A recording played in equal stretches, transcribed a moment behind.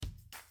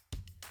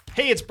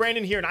Hey, it's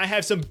Brandon here, and I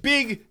have some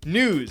big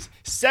news.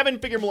 Seven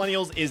Figure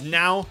Millennials is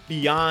now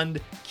beyond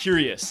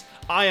curious.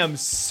 I am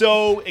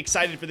so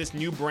excited for this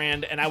new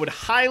brand, and I would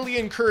highly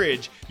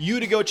encourage you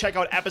to go check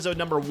out episode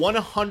number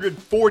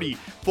 140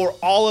 for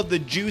all of the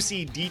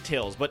juicy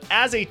details. But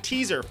as a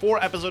teaser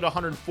for episode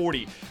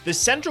 140, the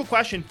central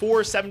question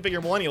for Seven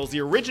Figure Millennials,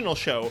 the original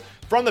show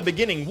from the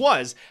beginning,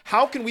 was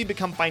how can we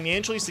become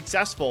financially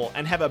successful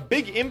and have a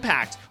big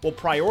impact while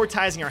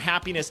prioritizing our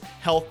happiness,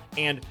 health,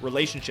 and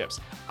relationships?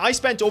 I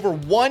spent over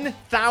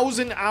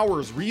 1,000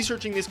 hours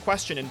researching this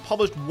question and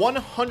published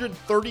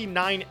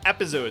 139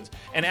 episodes.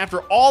 And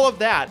after all of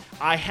that,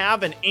 I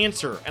have an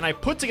answer, and I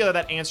put together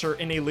that answer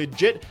in a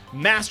legit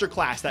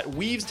masterclass that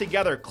weaves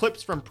together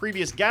clips from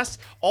previous guests,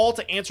 all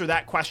to answer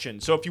that question.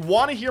 So if you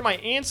want to hear my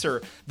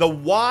answer, the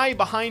why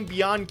behind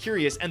Beyond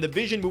Curious and the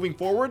vision moving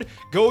forward,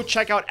 go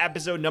check out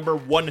episode number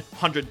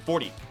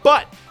 140.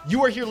 But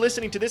you are here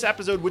listening to this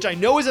episode, which I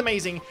know is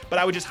amazing, but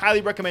I would just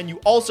highly recommend you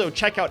also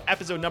check out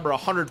episode number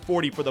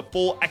 140 for the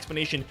full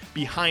explanation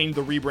behind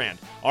the rebrand.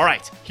 All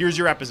right, here's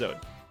your episode.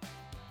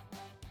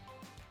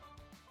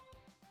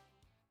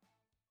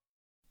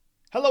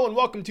 Hello and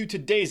welcome to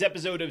today's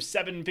episode of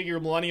Seven Figure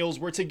Millennials,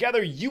 where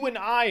together you and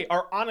I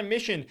are on a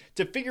mission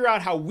to figure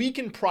out how we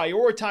can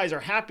prioritize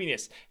our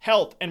happiness,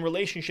 health, and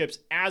relationships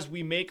as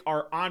we make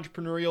our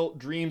entrepreneurial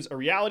dreams a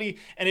reality.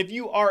 And if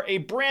you are a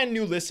brand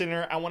new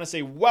listener, I want to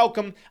say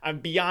welcome. I'm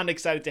beyond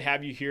excited to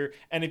have you here.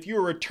 And if you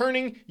are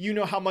returning, you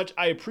know how much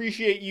I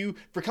appreciate you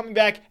for coming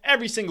back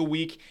every single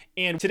week.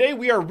 And today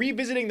we are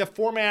revisiting the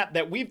format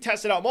that we've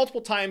tested out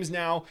multiple times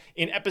now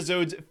in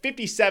episodes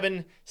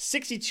 57,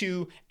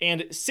 62,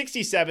 and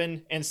 67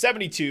 and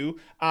 72,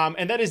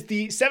 and that is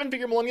the Seven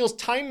Figure Millennials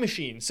Time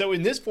Machine. So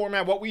in this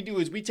format, what we do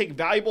is we take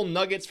valuable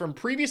nuggets from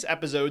previous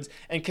episodes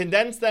and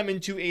condense them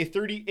into a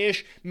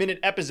 30-ish minute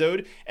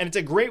episode, and it's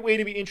a great way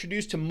to be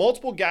introduced to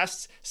multiple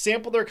guests,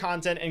 sample their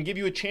content, and give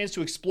you a chance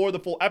to explore the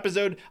full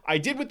episode I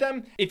did with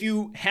them. If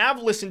you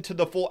have listened to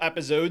the full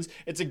episodes,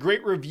 it's a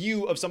great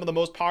review of some of the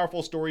most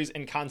powerful stories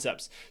and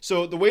concepts.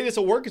 So the way this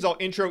will work is I'll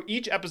intro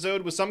each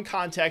episode with some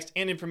context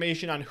and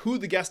information on who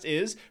the guest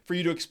is for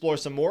you to explore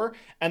some more,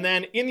 and then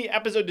in the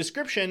episode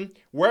description,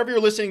 wherever you're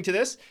listening to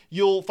this,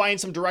 you'll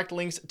find some direct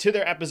links to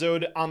their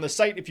episode on the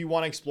site if you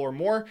want to explore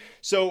more.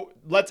 So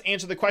let's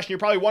answer the question you're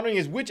probably wondering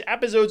is, which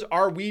episodes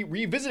are we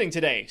revisiting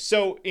today?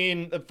 So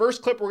in the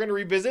first clip we're going to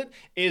revisit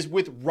is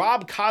with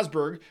Rob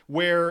Kosberg,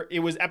 where it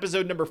was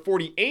episode number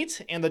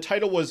 48, and the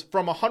title was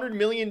From $100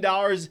 Million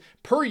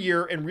Per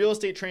Year in Real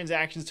Estate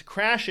Transactions to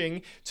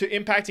Crashing to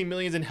Impacting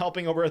Millions and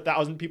Helping Over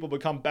 1,000 People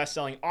Become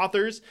Best-Selling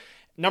Authors.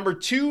 Number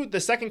two, the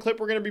second clip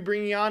we're going to be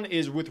bringing on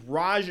is with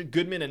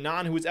Goodman,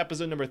 Anand, who is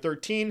episode number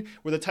 13,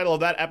 where the title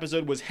of that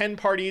episode was Hen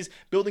Parties,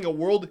 Building a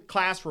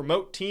World-Class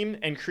Remote Team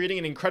and Creating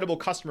an Incredible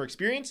Customer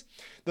Experience.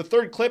 The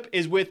third clip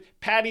is with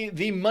Patty,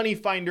 the Money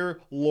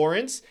Finder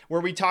Lawrence, where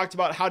we talked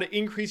about how to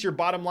increase your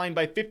bottom line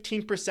by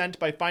 15%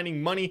 by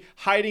finding money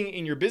hiding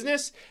in your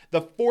business. The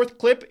fourth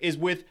clip is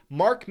with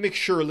Mark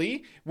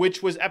McShurley,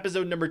 which was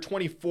episode number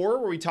 24,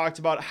 where we talked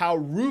about how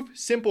Roof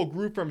Simple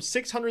grew from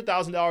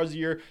 $600,000 a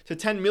year to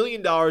 $10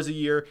 million a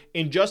year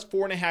in just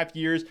 4.5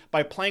 years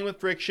by playing with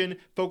friction,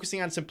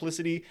 focusing on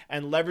simplicity,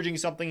 and leveraging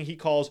something he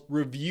calls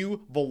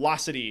review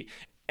velocity.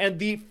 And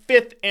the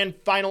fifth and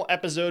final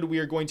episode we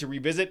are going to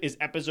revisit is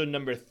episode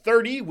number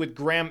 30 with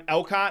Graham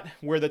Allcott,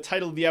 where the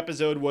title of the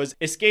episode was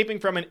Escaping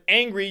from an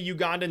Angry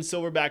Ugandan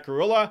Silverback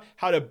Gorilla,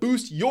 How to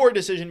Boost Your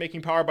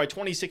Decision-Making Power by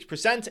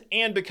 26%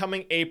 and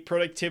Becoming a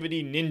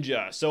Productivity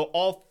Ninja. So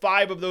all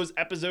 5 of those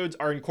episodes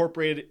are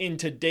incorporated in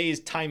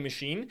today's time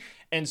machine.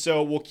 And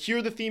so we'll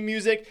cue the theme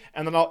music,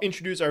 and then I'll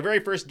introduce our very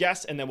first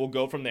guest, and then we'll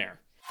go from there.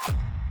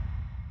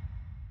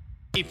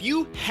 If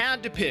you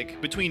had to pick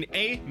between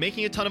A,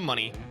 making a ton of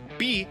money,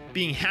 B,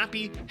 being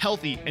happy,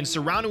 healthy, and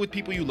surrounded with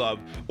people you love,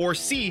 or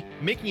C,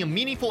 making a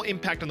meaningful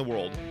impact on the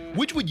world,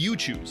 which would you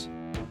choose?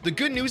 The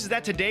good news is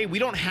that today we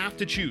don't have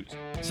to choose.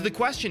 So the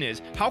question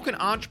is, how can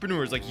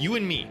entrepreneurs like you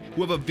and me,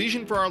 who have a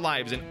vision for our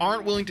lives and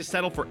aren't willing to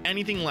settle for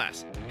anything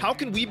less, how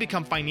can we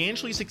become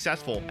financially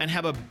successful and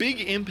have a big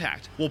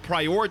impact while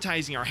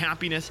prioritizing our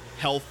happiness,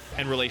 health,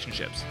 and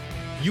relationships?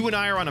 You and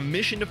I are on a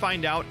mission to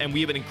find out, and we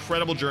have an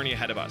incredible journey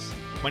ahead of us.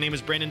 My name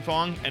is Brandon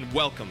Fong, and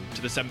welcome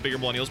to the Seven Figure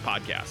Millennials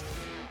podcast.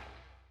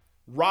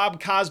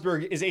 Rob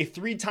Kosberg is a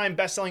 3-time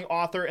best-selling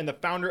author and the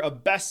founder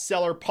of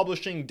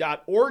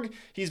bestsellerpublishing.org.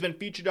 He's been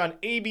featured on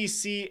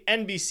ABC,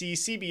 NBC,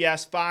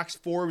 CBS, Fox,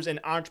 Forbes, and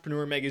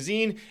Entrepreneur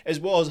Magazine, as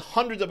well as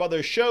hundreds of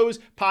other shows,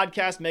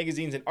 podcasts,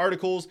 magazines, and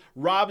articles.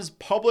 Rob's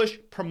publish,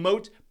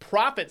 promote,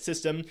 profit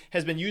system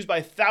has been used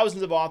by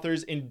thousands of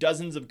authors in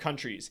dozens of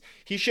countries.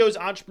 He shows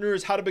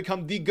entrepreneurs how to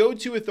become the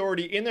go-to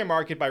authority in their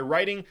market by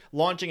writing,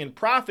 launching, and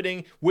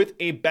profiting with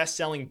a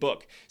best-selling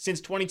book.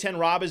 Since 2010,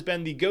 Rob has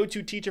been the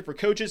go-to teacher for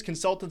coaches,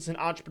 consultants, and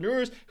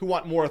entrepreneurs who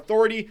want more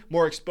authority,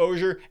 more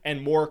exposure,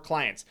 and more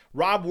clients.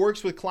 Rob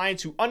works with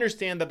clients who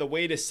understand that the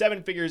way to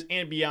 7 figures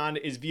and beyond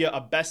is via a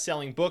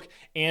best-selling book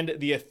and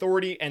the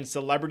authority and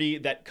celebrity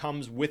that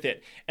comes with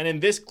it. And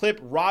in this clip,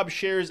 Rob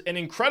shares an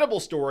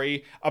incredible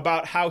story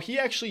about how how he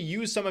actually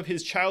used some of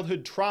his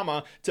childhood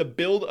trauma to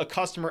build a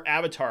customer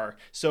avatar.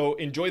 So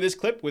enjoy this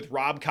clip with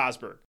Rob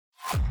Kosberg.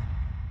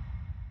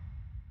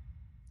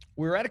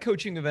 We were at a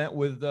coaching event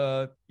with,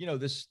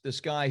 this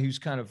guy who's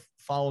kind of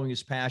following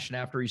his passion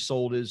after he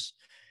sold his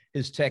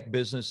tech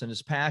business, and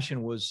his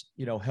passion was,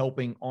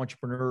 helping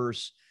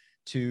entrepreneurs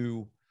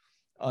to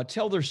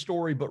tell their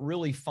story, but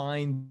really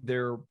find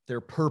their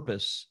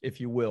purpose,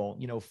 if you will,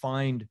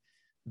 find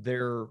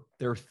their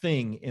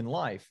thing in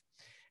life.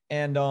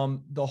 And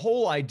the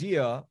whole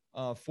idea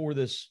for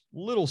this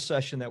little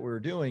session that we were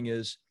doing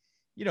is,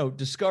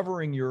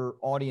 discovering your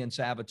audience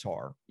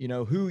avatar,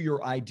 who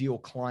your ideal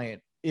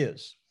client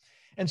is.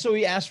 And so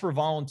he asked for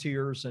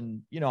volunteers,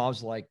 and, I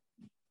was like,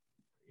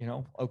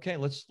 okay,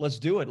 let's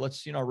do it.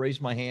 Let's, raise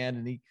my hand.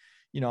 And he,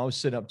 I was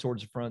sitting up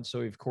towards the front.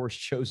 So he of course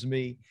chose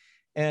me.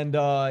 And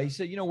he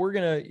said,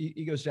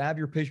 he goes, to have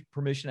your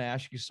permission to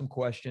ask you some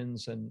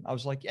questions. And I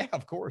was like, yeah,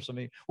 of course. I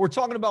mean, we're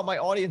talking about my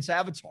audience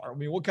avatar. I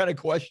mean, what kind of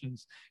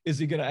questions is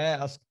he going to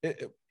ask?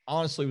 It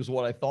honestly was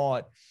what I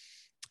thought.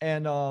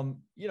 And,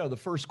 the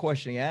first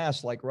question he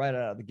asked, like right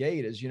out of the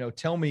gate, is,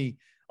 tell me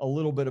a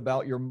little bit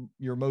about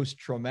your most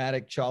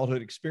traumatic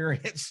childhood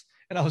experience.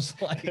 And I was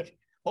like,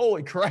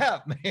 holy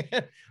crap,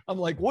 man. I'm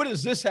like, what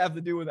does this have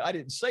to do with, I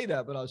didn't say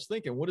that, but I was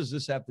thinking, what does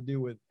this have to do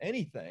with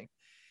anything?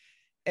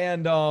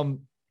 And,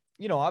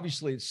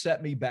 obviously it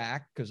set me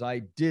back because I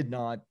did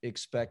not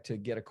expect to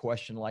get a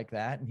question like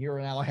that. And here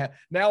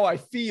now I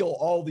feel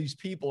all these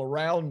people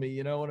around me,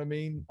 you know what I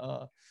mean?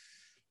 I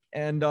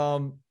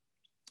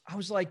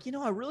was like,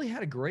 I really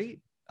had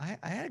I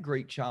had a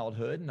great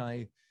childhood, and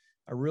I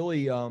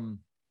really,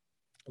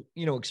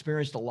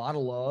 experienced a lot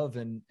of love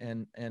and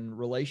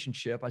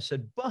relationship. I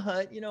said,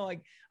 but,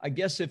 I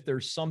guess if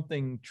there's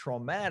something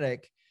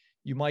traumatic,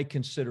 you might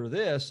consider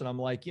this. And I'm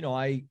like,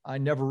 I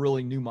never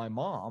really knew my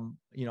mom.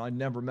 I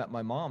never met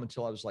my mom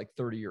until I was like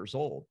 30 years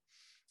old.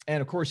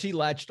 And of course he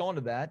latched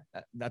onto that.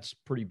 That's a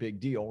pretty big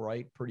deal,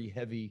 right? Pretty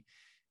heavy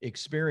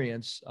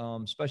experience,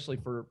 especially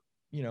for,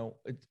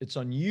 it's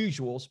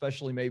unusual,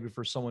 especially maybe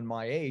for someone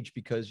my age,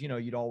 because,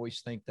 you'd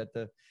always think that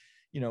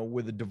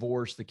with a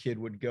divorce, the kid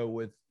would go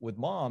with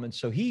mom. And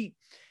so he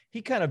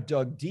kind of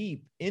dug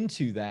deep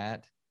into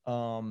that.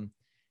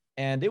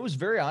 And it was a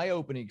very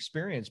eye-opening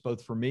experience,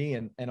 both for me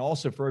and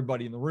also for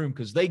everybody in the room,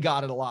 because they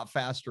got it a lot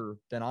faster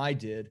than I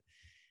did.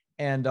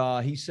 And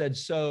he said,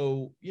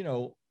 so,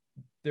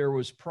 there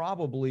was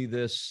probably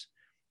this,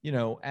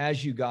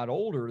 as you got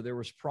older, there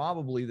was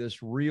probably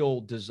this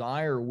real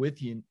desire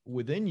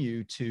within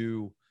you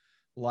to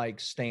like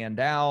stand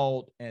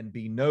out and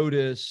be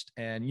noticed.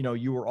 And,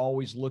 you were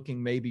always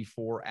looking maybe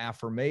for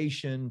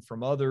affirmation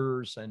from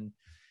others. And,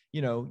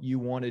 you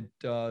wanted,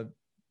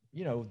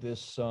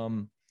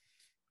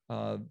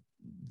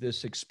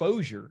 this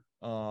exposure,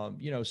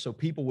 so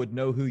people would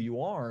know who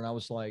you are. And I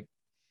was like,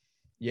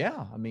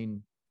 yeah, I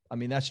mean,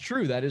 that's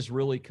true. That is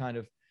really kind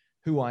of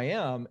who I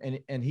am.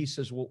 And he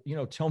says, well,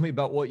 tell me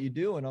about what you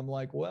do. And I'm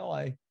like, well,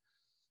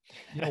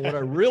 what I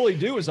really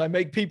do is I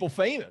make people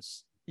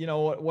famous.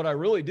 What I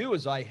really do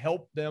is I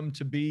help them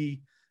to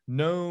be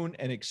known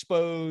and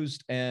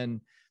exposed and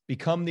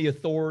become the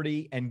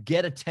authority and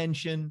get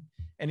attention.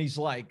 And he's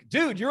like,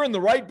 dude, you're in the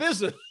right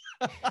business.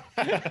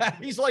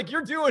 He's like,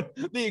 you're doing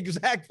the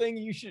exact thing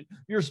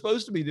you're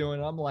supposed to be doing.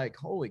 And I'm like,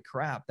 holy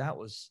crap, that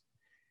was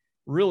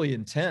really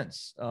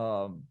intense.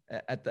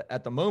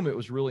 At the moment, it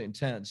was really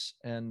intense,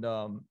 and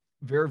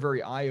very,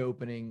 very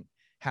eye-opening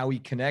how he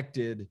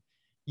connected,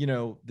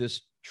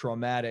 this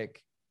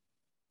traumatic,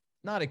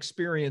 not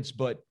experience,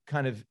 but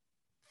kind of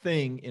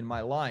thing in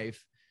my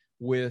life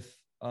with,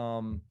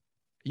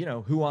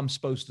 who I'm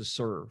supposed to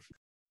serve.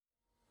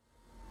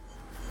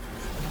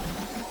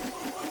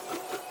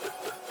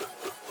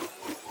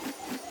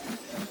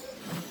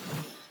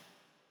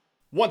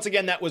 Once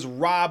again, that was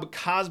Rob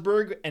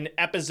Kosberg, and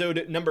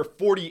episode number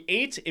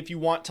 48, if you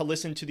want to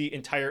listen to the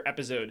entire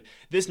episode.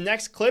 This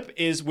next clip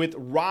is with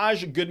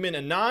Goodman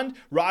Anand.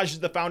 Raj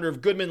is the founder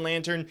of Goodman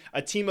Lantern,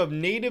 a team of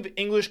native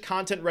English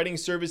content writing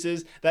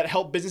services that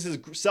help businesses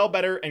sell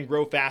better and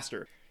grow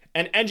faster.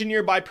 An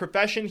engineer by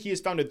profession, he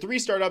has founded 3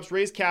 startups,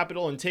 raised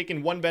capital, and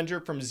taken one venture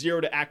from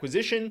zero to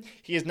acquisition.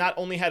 He has not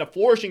only had a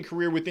flourishing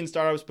career within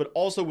startups, but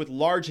also with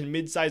large and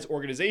mid-sized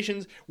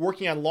organizations,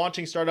 working on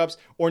launching startups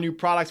or new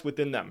products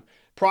within them.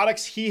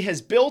 Products he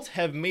has built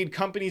have made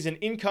companies an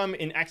income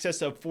in excess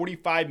of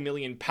 £45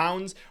 million.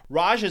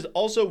 Raj has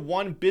also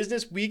won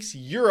Business Week's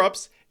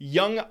Europe's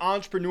Young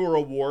Entrepreneur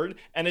Award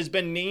and has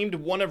been named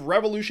one of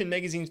Revolution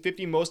Magazine's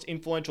 50 most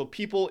influential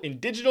people in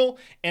digital,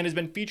 and has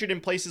been featured in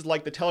places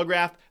like The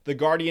Telegraph, The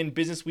Guardian,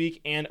 Business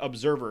Week, and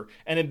Observer.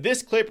 And in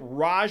this clip,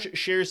 Raj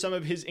shares some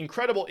of his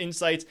incredible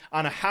insights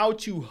on how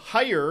to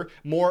hire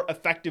more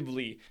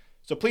effectively.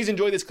 So please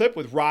enjoy this clip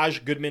with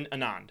Goodman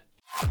Anand.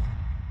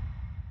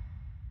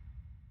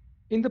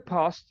 In the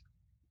past,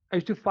 I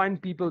used to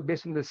find people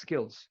based on their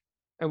skills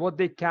and what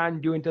they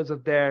can do in terms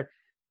of their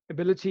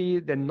ability,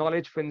 their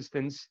knowledge, for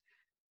instance.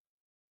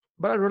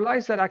 But I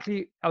realized that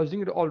actually I was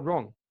doing it all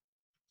wrong.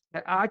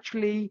 That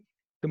actually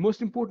the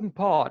most important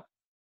part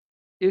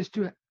is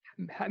to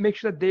make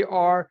sure that they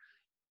are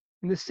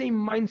in the same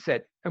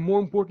mindset, and more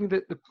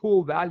importantly, the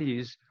core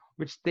values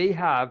which they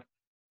have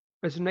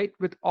resonate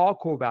with our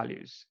core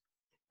values.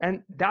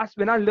 And that's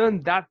when I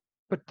learned that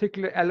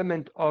particular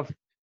element of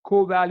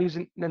core values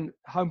and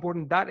how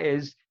important that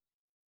is.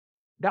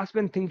 That's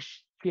when things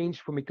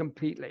changed for me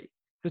completely.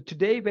 So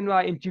today, when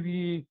I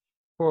interview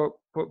for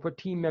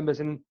team members,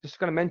 and just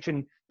going to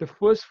mention the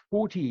first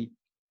 40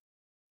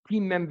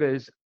 team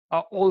members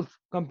are all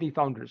company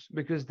founders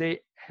because they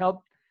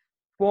help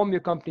form your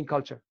company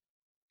culture.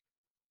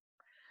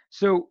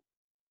 So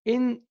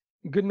in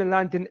Goodman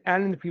Lantern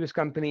and in the previous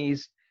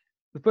companies,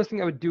 the first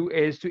thing I would do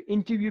is to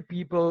interview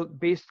people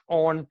based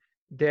on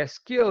their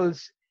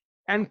skills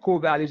and core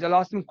values. I'll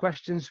ask them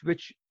questions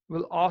which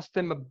will ask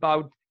them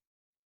about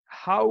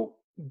how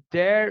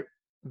their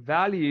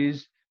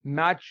values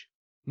match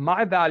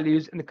my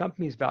values and the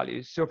company's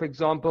values. So for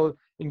example,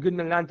 in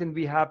Goodman Lantern,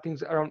 we have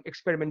things around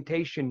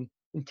experimentation,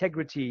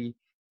 integrity.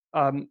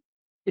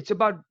 It's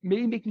about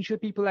maybe making sure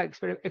people are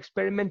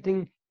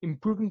experimenting,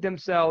 improving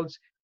themselves,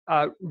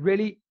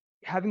 really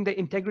having the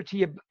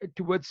integrity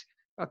towards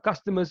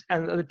customers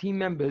and other team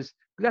members.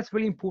 That's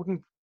really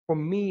important for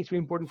me. It's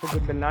really important for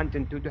Goodman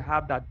Lantern to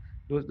have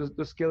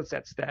those skill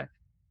sets there.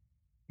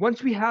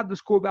 Once we have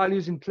those core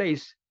values in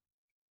place,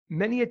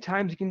 many a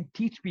times you can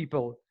teach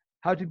people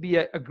how to be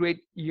a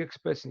great UX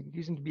person,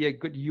 to be a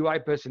good UI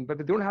person, but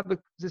they don't have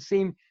the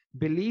same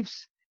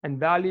beliefs and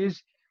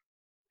values.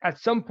 At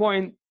some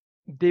point,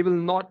 they will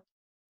not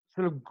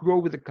sort of grow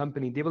with the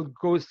company. They will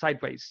go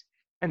sideways.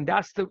 And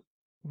that's the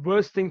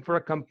worst thing for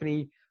a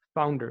company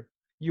founder.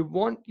 You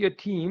want your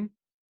team,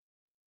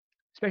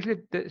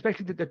 especially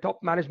the top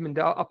management,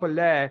 the upper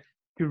layer,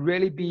 to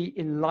really be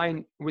in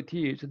line with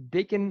you so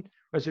they can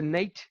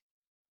resonate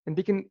and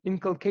they can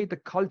inculcate the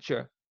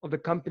culture of the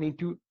company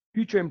to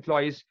future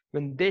employees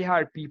when they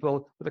hire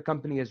people for the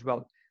company as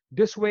well.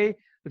 This way,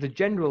 with the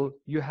general,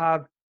 you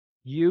have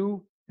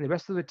you and the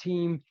rest of the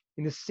team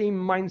in the same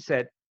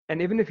mindset.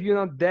 And even if you're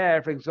not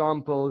there, for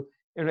example,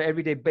 on an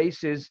everyday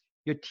basis,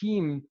 your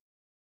team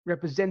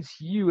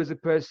represents you as a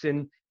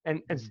person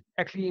and is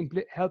actually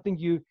helping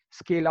you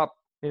scale up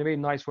in a very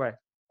nice way.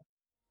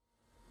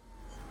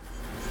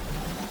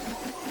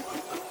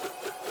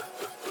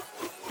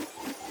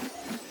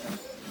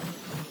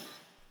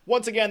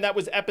 Once again, that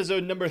was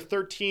episode number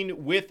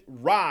 13 with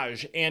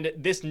Raj, and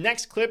this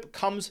next clip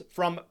comes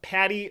from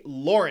Patty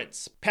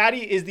Lawrence. Patty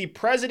is the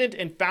president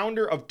and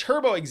founder of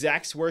Turbo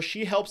Execs, where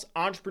she helps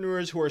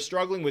entrepreneurs who are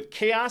struggling with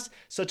chaos,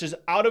 such as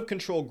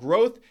out-of-control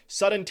growth,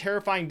 sudden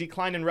terrifying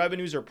decline in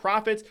revenues or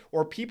profits,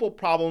 or people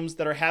problems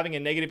that are having a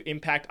negative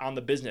impact on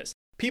the business.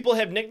 People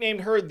have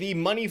nicknamed her the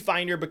Money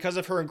Finder because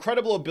of her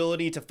incredible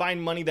ability to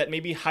find money that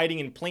may be hiding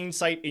in plain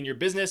sight in your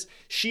business.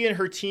 She and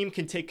her team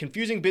can take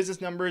confusing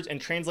business numbers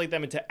and translate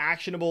them into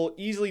actionable,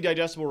 easily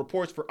digestible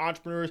reports for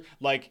entrepreneurs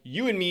like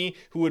you and me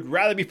who would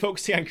rather be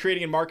focusing on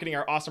creating and marketing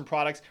our awesome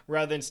products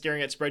rather than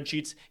staring at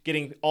spreadsheets,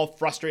 getting all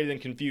frustrated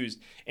and confused.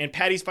 And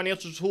Patty's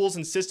financial tools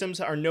and systems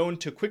are known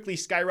to quickly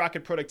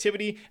skyrocket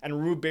productivity and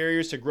remove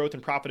barriers to growth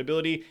and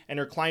profitability, and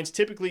her clients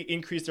typically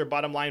increase their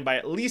bottom line by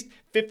at least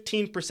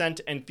 15%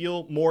 and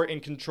feel more in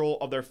control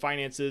of their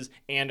finances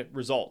and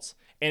results.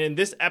 And in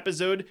this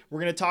episode,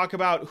 we're going to talk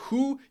about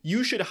who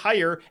you should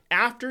hire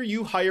after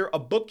you hire a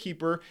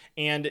bookkeeper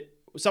and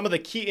some of the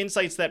key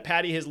insights that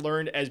Patty has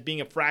learned as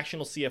being a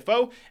fractional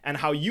CFO and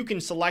how you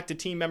can select a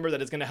team member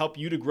that is going to help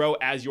you to grow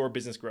as your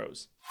business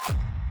grows.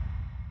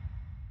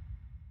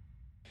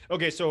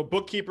 Okay, so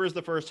bookkeeper is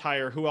the first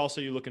hire. Who else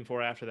are you looking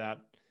for after that?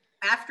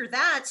 After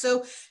that,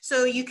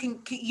 so you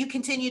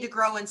continue to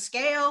grow and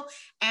scale,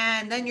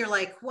 and then you're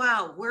like,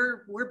 wow,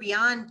 we're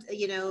beyond,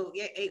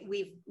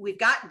 we've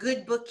got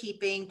good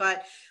bookkeeping,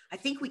 but I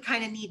think we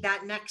kind of need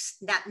that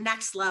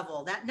next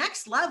level. That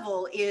next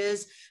level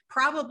is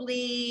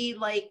probably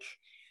like,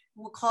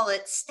 we'll call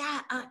it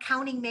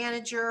accounting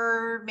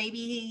manager,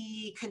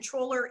 maybe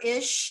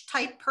controller-ish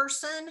type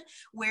person,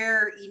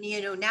 where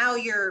now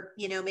you're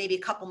maybe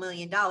a couple $1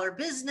 million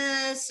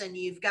business and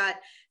you've got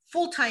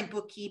full-time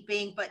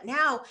bookkeeping, but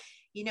now,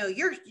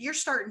 you're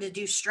starting to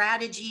do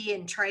strategy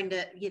and trying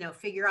to,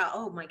 figure out,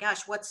 oh my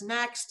gosh, what's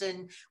next?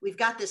 And we've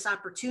got this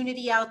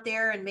opportunity out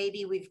there, and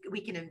maybe we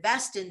can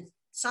invest in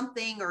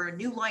something or a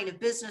new line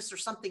of business or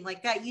something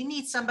like that. You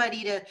need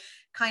somebody to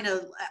kind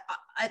of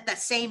at that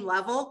same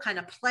level, kind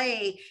of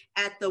play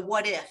at the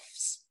what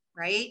ifs,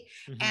 right?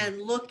 Mm-hmm.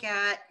 And look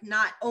at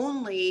not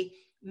only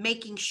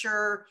making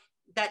sure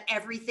that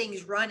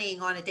everything's running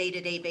on a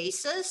day-to-day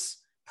basis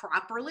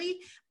properly,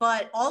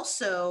 but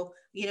also,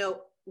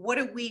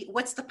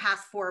 what's the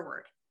path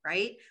forward,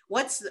 right?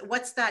 What's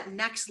that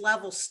next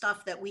level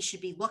stuff that we should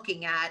be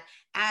looking at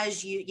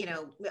as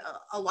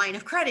a line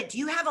of credit? Do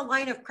you have a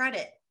line of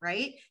credit,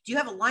 right? Do you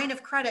have a line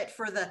of credit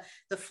for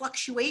the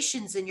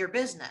fluctuations in your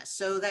business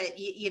so that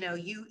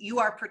you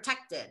are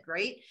protected,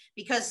 right?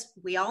 Because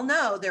we all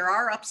know there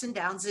are ups and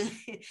downs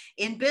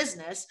in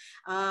business,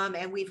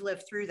 and we've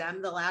lived through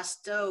them the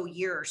last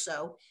year or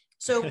so.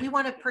 So we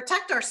want to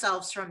protect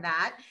ourselves from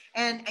that.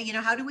 And,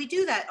 how do we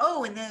do that?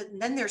 Oh, and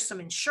then there's some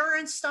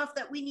insurance stuff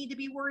that we need to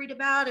be worried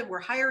about. And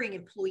we're hiring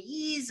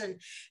employees and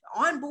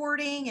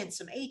onboarding and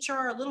some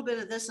HR, a little bit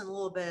of this and a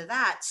little bit of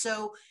that.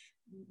 So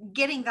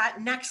getting that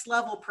next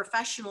level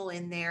professional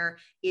in there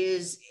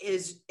is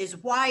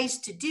wise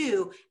to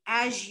do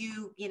as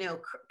you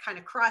kind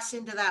of cross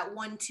into that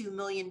 $1-2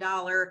 million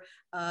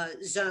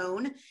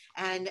zone,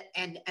 and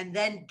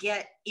then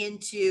get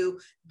into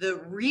the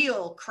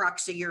real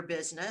crux of your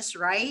business,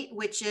 right?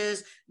 Which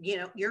is,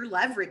 you're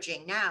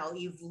leveraging now.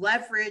 You've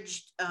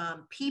leveraged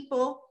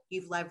people.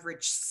 You're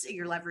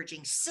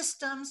leveraging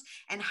systems.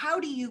 And how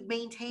do you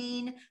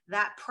maintain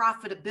that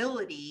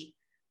profitability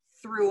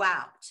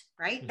throughout,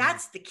 right? Mm-hmm.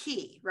 That's the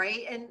key,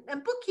 right? And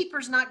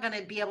bookkeeper's not going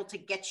to be able to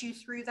get you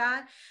through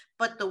that,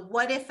 but the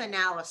what if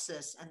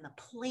analysis and the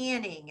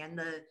planning and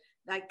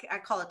I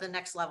call it the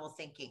next level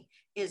thinking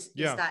is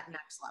that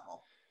next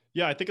level.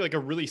 Yeah, I think like a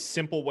really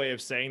simple way of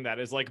saying that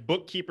is like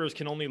bookkeepers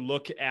can only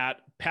look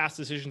at past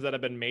decisions that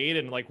have been made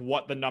and like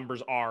what the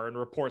numbers are and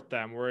report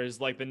them.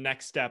 Whereas like the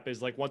next step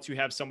is like, once you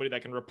have somebody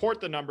that can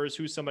report the numbers,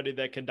 who's somebody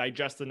that can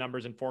digest the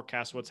numbers and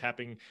forecast what's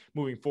happening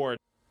moving forward.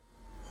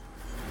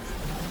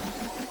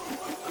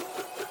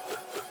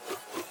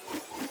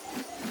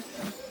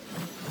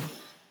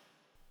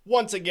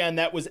 Once again,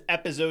 that was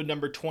episode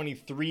number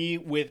 23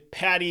 with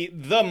Patty,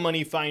 the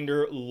Money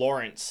Finder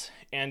Lawrence.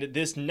 And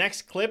this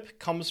next clip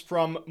comes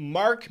from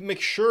Mark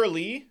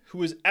McShurley,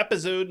 who is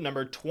episode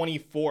number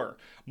 24.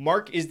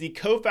 Mark is the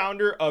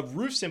co-founder of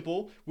Roof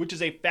Simple, which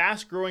is a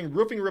fast-growing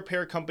roofing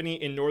repair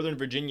company in Northern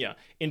Virginia.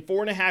 In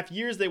 4.5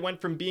 years, they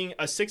went from being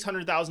a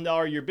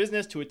 $600,000 a year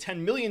business to a $10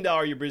 million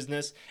a year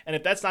business. And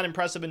if that's not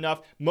impressive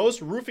enough,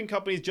 most roofing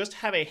companies just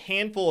have a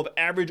handful of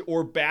average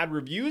or bad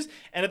reviews.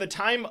 And at the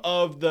time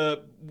of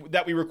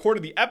that we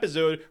recorded the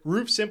episode,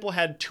 Roof Simple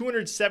had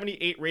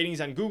 278 ratings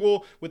on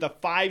Google with a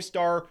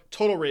 5-star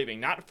total rating,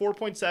 not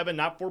 4.7,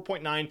 not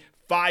 4.9,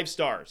 5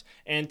 stars.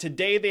 And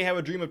today they have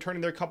a dream of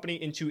turning their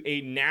company into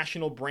a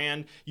national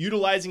brand,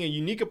 utilizing a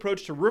unique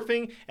approach to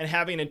roofing and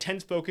having an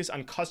intense focus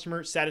on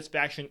customer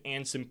satisfaction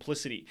and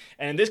simplicity.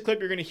 And in this clip,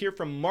 you're going to hear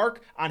from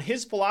Mark on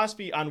his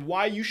philosophy on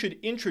why you should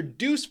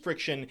introduce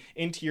friction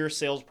into your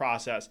sales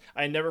process.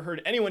 I had never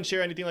heard anyone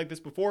share anything like this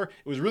before.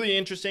 It was really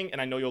interesting,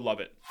 and I know you'll love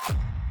it.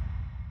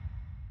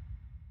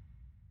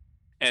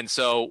 And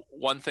so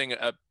one thing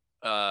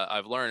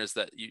I've learned is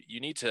that you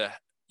need to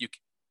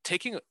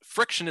taking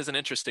friction is an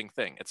interesting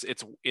thing.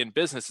 It's in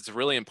business, it's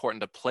really important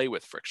to play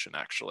with friction,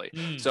 actually.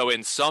 So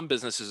in some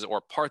businesses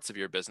or parts of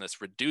your business,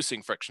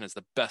 reducing friction is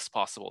the best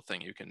possible thing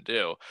you can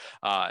do,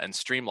 and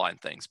streamline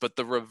things. But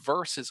the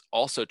reverse is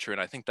also true.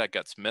 And I think that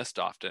gets missed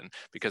often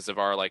because of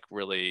our like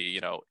really,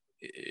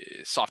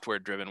 software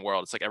driven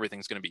world. It's like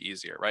everything's going to be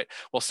easier, right?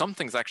 Well, some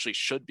things actually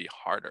should be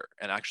harder,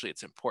 and actually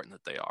it's important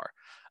that they are.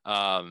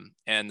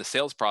 And the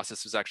sales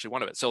process is actually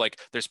one of it. So like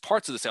there's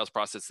parts of the sales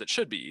process that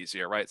should be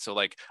easier, right? So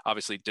like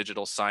obviously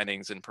digital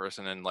signings in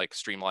person and like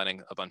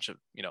streamlining a bunch of,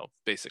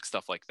 basic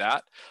stuff like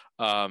that,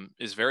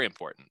 is very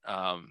important.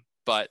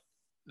 But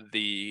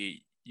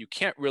you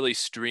can't really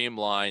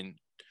streamline,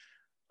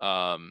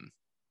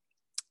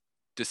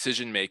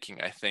 decision-making,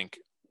 I think,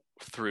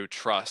 through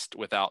trust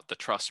without the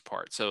trust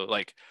part. So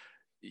like,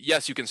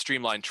 yes, you can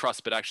streamline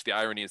trust, but actually the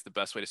irony is the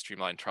best way to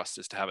streamline trust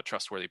is to have a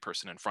trustworthy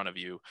person in front of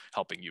you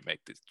helping you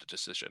make the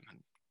decision and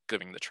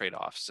giving the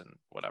trade-offs and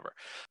whatever.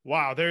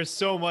 Wow, there's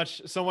so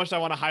much I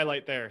want to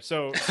highlight there.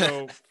 So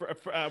for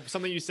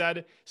something you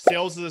said,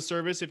 sales as a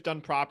service, if done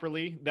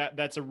properly,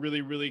 that's a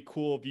really, really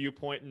cool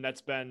viewpoint. And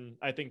that's been,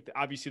 I think,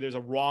 obviously there's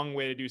a wrong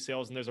way to do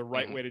sales and there's a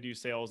right way to do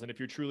sales. And if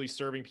you're truly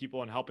serving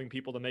people and helping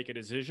people to make a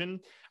decision,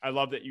 I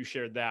love that you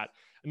shared that.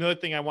 Another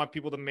thing I want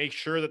people to make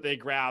sure that they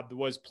grabbed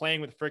was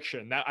playing with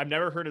friction. That I've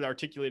never heard it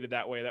articulated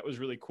that way. That was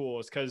really cool.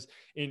 Is because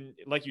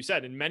like you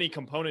said, in many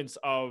components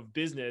of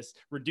business,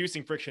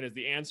 reducing friction is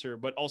the answer,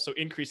 but also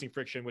increasing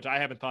friction, which I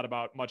haven't thought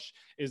about much,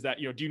 is that,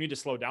 do you need to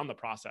slow down the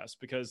process?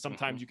 Because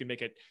sometimes you can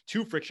make it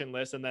too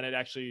frictionless and then it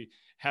actually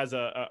has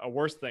a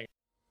worse thing.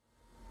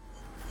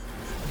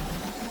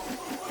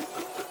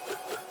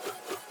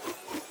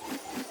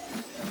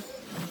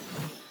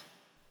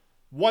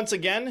 Once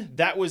again,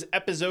 that was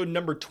episode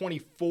number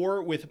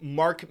 24 with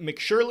Mark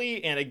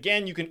McShurley. And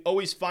again, you can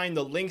always find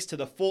the links to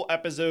the full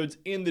episodes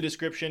in the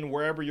description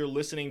wherever you're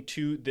listening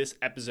to this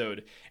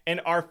episode. And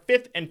our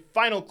fifth and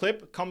final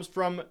clip comes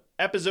from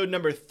episode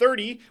number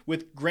 30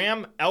 with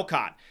Graham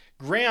Allcott.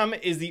 Graham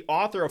is the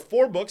author of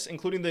 4 books,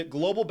 including the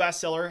global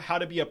bestseller, How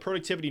to Be a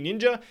Productivity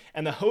Ninja,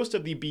 and the host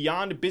of the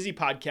Beyond Busy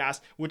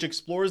podcast, which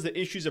explores the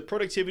issues of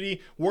productivity,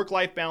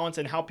 work-life balance,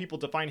 and how people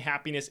define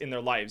happiness in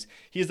their lives.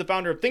 He is the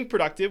founder of Think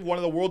Productive, one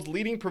of the world's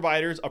leading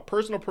providers of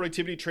personal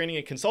productivity training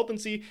and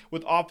consultancy,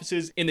 with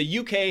offices in the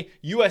UK,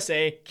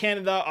 USA,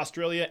 Canada,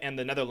 Australia, and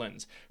the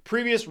Netherlands.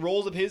 Previous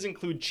roles of his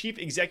include Chief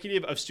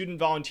Executive of Student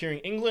Volunteering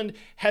England,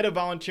 Head of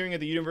Volunteering at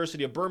the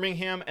University of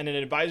Birmingham, and an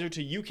advisor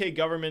to UK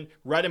government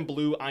Red and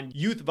Blue on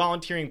youth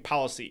volunteering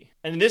policy.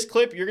 And in this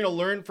clip, you're going to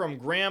learn from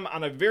Graham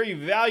on a very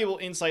valuable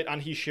insight on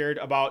he shared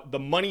about the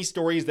money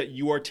stories that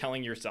you are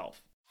telling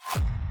yourself.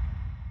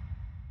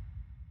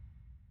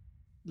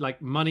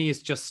 Like money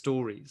is just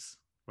stories,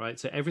 right?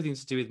 So everything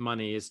to do with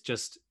money is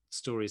just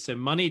stories. So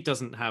money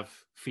doesn't have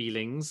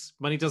feelings.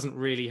 Money doesn't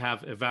really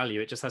have a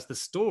value. It just has the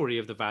story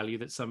of the value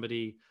that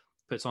somebody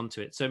puts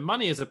onto it. So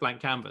money is a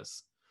blank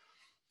canvas,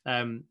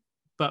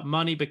 but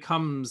money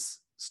becomes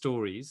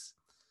stories.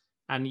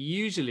 And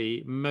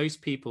usually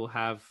most people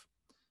have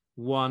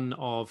one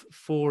of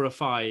 4 or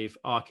 5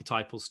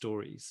 archetypal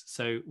stories.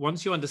 So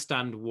once you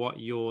understand what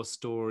your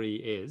story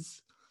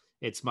is,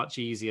 it's much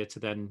easier to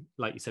then,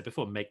 like you said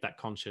before, make that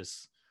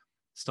conscious,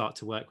 start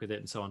to work with it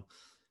and so on.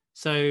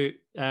 So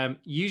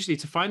usually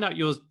to find out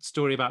your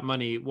story about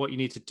money, what you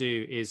need to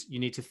do is you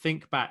need to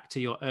think back to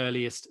your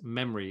earliest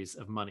memories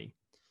of money.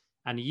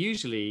 And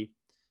usually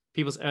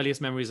people's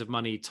earliest memories of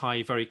money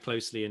tie very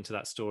closely into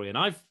that story. And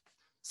I've,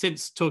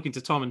 since talking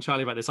to Tom and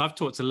Charlie about this, I've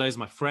talked to loads of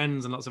my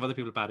friends and lots of other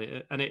people about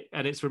it. And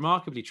it's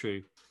remarkably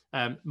true.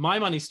 My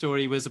money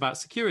story was about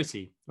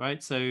security,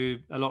 right? So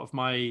a lot of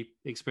my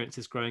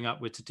experiences growing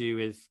up were to do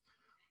with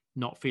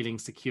not feeling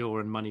secure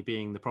and money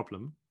being the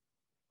problem.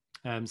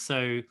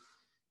 So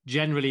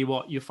generally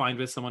what you find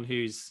with someone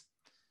who's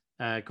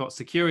got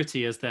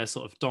security as their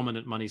sort of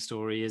dominant money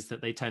story is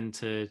that they tend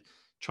to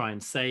try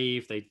and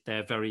save.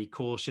 They're very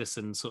cautious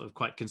and sort of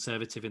quite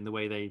conservative in the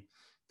way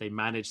they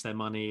manage their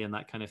money and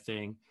that kind of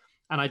thing.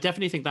 And I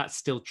definitely think that's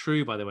still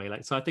true, by the way.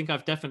 So I think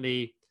I've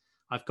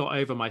got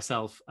over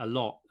myself a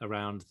lot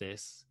around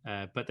this,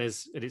 but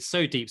it's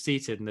so deep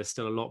seated and there's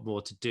still a lot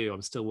more to do.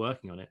 I'm still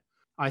working on it.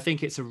 I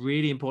think it's a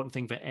really important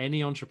thing for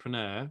any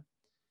entrepreneur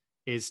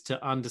is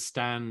to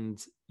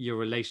understand your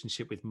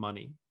relationship with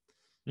money,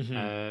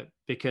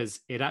 because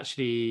it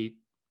actually,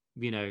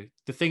 the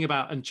thing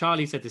about, and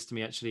Charlie said this to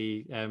me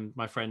actually,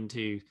 my friend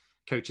who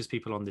coaches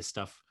people on this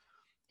stuff,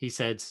 he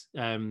said,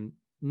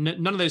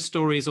 none of those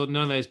stories or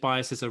none of those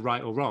biases are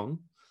right or wrong.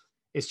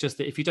 It's just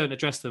that if you don't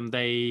address them,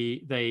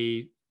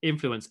 they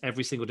influence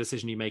every single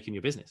decision you make in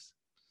your business,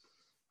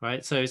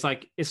 right? So it's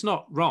like, it's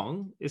not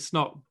wrong, it's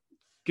not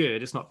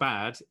good, it's not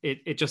bad,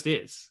 it just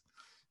is.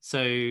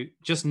 So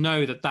just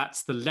know that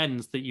that's the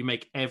lens that you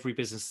make every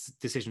business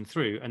decision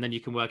through, and then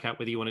you can work out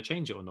whether you want to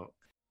change it or not.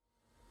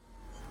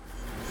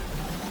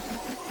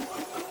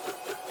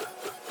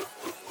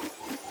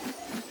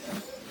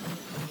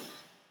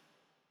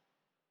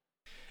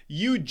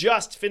 You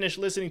just finished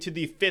listening to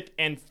the 5th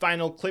and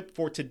final clip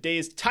for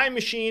today's Time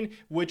Machine,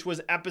 which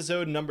was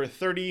episode number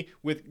 30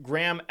 with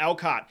Graham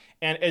Allcott.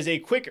 And as a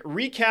quick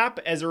recap,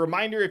 as a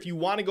reminder, if you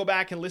want to go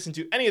back and listen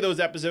to any of those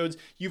episodes,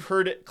 you've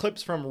heard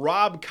clips from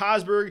Rob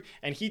Kosberg,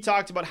 and he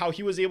talked about how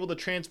he was able to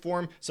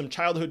transform some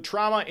childhood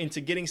trauma into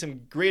getting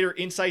some greater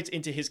insights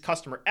into his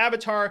customer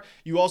avatar.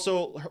 You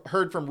also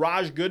heard from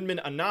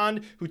Goodman,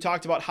 Anand, who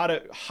talked about how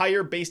to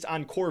hire based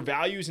on core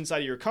values inside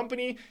of your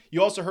company.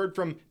 You also heard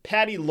from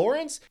Patty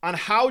Lawrence on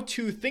how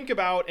to think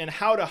about and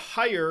how to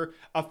hire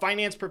a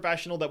finance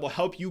professional that will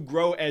help you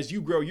grow as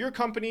you grow your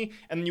company.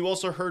 And then you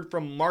also heard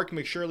from Mark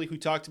McShurley, who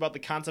talked about the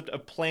concept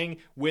of playing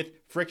with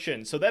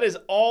friction. So that is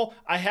all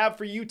I have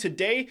for you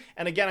today.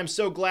 And again, I'm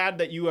so glad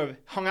that you have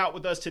hung out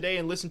with us today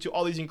and listened to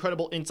all these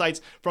incredible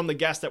insights from the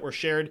guests that were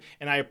shared.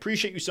 And I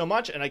appreciate you so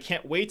much, and I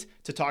can't wait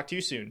to talk to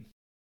you soon.